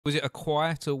Was it a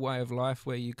quieter way of life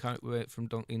where you went from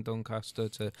in Doncaster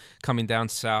to coming down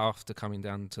south to coming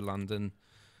down to London?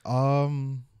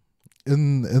 Um,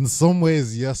 in some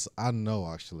ways, yes and no.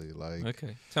 Actually, like,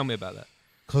 Okay, tell me about that.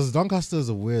 because Doncaster is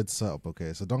a weird setup.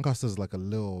 Okay, so Doncaster is like a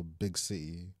little big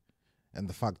city, and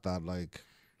the fact that like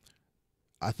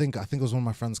I think it was one of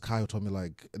my friends, Kai, who told me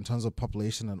like in terms of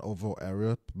population and overall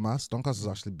area mass, Doncaster is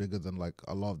actually bigger than like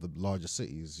a lot of the larger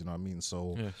cities. You know what I mean?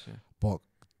 So, Yes, yeah. but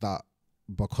that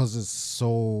because it's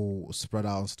so spread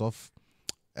out and stuff,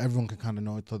 everyone can kind of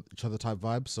know each other type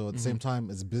vibe. So at the same time,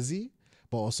 it's busy,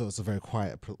 but also it's a very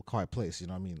quiet place. You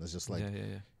know what I mean? It's just like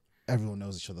Yeah. everyone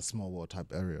knows each other, small world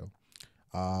type area.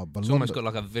 But It's almost got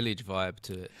like a village vibe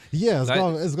to it. yeah, Like,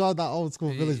 it's got that old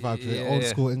school village vibe to it, old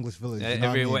school English village. You know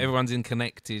what I mean? Everyone's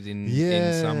connected in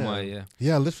some way. Yeah.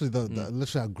 Yeah, literally,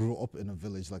 literally, I grew up in a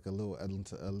village, like a little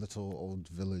old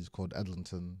village called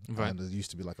Edlington, Right. and it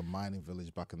used to be like a mining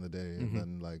village back in the day, and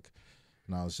then like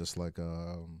now it's just like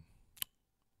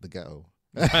the ghetto.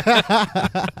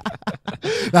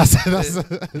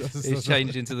 It's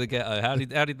changed into the ghetto. How did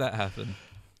that happen?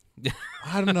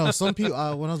 I don't know. Some people,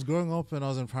 when I was growing up and I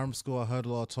was in primary school, I heard a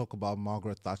lot of talk about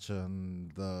Margaret Thatcher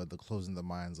and the closing the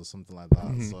mines or something like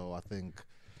that. So I think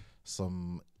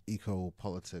some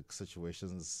eco-politic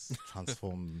situations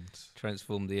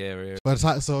Transformed the area. But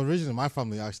so originally my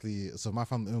family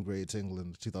immigrated to England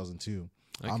in 2002.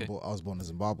 Okay. I was born in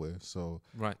Zimbabwe, so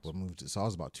Right. we moved. So I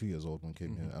was about 2 years old when we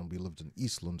came here, and we lived in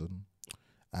East London.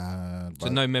 And So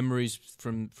no memories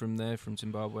from there, from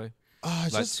Zimbabwe.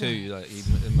 it's Like just two, like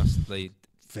it must be.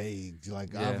 vague.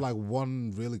 Like I Yeah. have like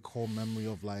one really core memory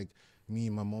of like me,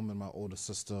 my mom, and my older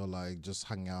sister like just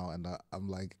hanging out, and I'm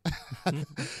like,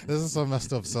 this is so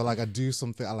messed up. So like I do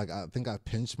something. I think I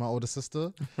pinched my older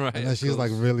sister, Right. and then she's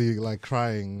like really like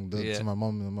crying Yeah. to my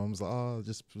mom, and my mom's like, oh,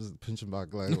 just pinch him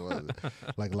back like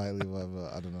like lightly,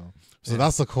 whatever. I don't know. So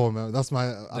that's the core memory. I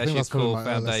think your that's probably core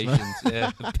my earliest foundations.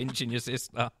 Yeah, pinching your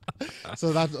sister.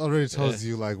 So that already tells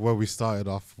you like where we started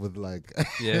off with like.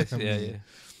 Yes, me. yeah.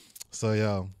 So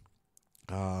yeah.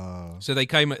 So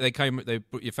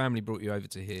your family brought you over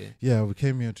to here. Yeah, we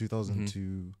came here in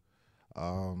 2002.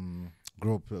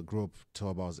 Grew up till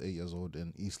about I was 8 years old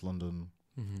in East London,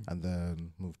 and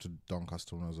then moved to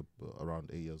Doncaster when I was around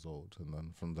 8 years old, and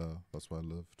then from there, that's where I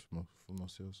lived for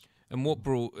most years. And what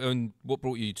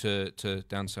brought you to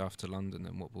down south to London,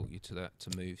 and what brought you to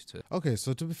move to? Okay,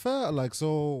 so to be fair, like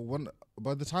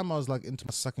by the time I was like into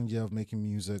my second year of making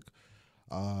music,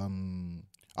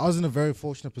 I was in a very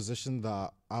fortunate position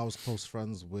that I was close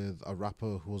friends with a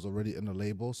rapper who was already in a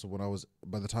label. So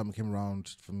by the time it came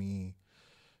around for me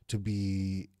to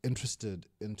be interested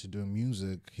into doing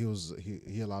music, he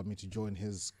allowed me to join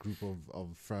his group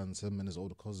of friends. Him and his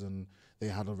older cousin, they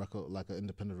had a record, like an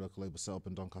independent record label set up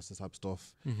in Doncaster type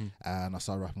stuff, and I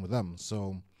started rapping with them.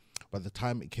 So by the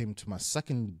time it came to my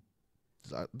second,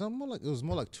 it was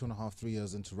more like 2.5, 3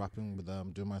 years into rapping with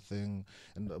them, doing my thing,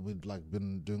 and we'd like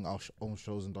been doing our own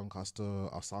shows in Doncaster.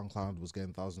 Our SoundCloud was getting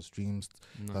 1,000 streams,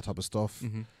 that type of stuff.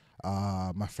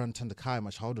 My friend Tender Kai, my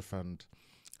childhood friend,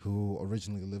 who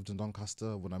originally lived in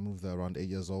Doncaster when I moved there around 8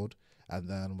 years old, and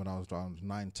then when I was around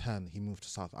 9, 10, he moved to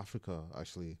South Africa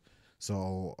actually.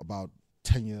 So about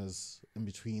 10 years in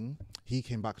between, he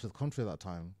came back to the country at that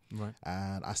time, Right.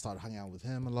 and I started hanging out with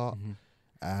him a lot,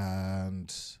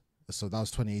 and so that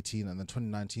was 2018, and then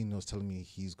 2019 he was telling me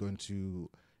he's going to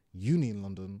uni in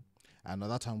London, and at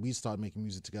that time we started making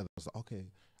music together. I was like, okay,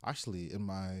 actually in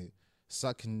my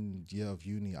second year of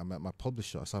uni I met my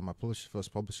publisher. I signed my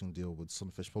first publishing deal with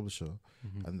Sunfish Publisher,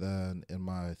 and then in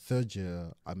my third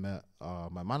year I met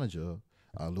my manager,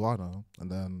 Luana, and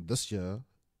then this year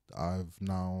I've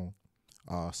now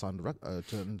signed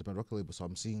to an independent record label, so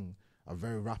I'm seeing a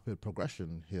very rapid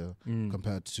progression here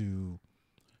compared to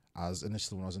as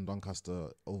initially when I was in Doncaster.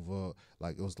 Over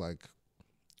like it was like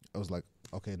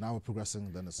okay, now we're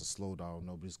progressing, then it's a slowdown,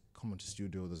 nobody's coming to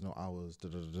studio, there's no hours,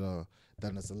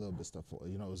 then it's a little bit stuff,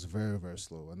 it was very, very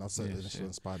slow, and that's what initially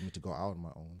inspired me to go out on my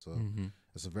own. So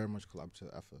it's a very much collaborative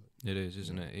effort. It is,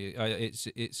 isn't it?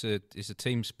 It's a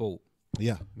team sport.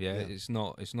 Yeah. It's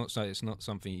not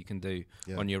something you can do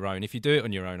on your own. If you do it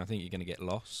on your own, I think you're going to get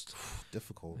lost.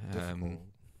 difficult.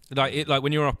 Like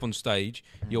when you're up on stage,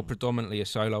 you're predominantly a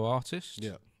solo artist.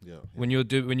 Yeah. When you're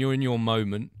in your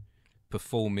moment,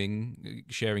 performing,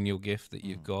 sharing your gift that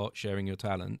you've got, sharing your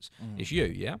talents, it's you.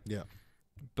 Yeah.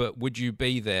 But would you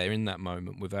be there in that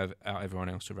moment without everyone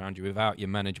else around you, without your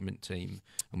management team,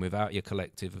 and without your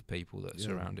collective of people that are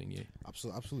surrounding you?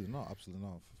 Absolutely not.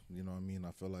 You know what I mean?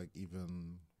 I feel like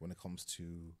even when it comes to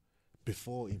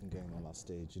before even getting on that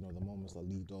stage, you know, the moments that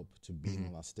lead up to being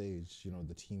on that stage, you know,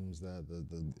 the teams there,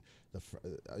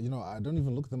 you know, I don't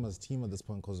even look at them as team at this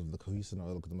point because of the cohesion. I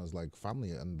look at them as like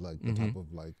family and like the type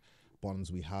of like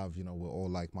bonds we have. You know, we're all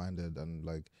like-minded and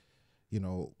like, you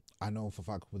know, I know for a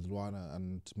fact with Luana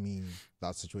and me,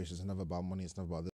 that situation is never about money. It's never about this.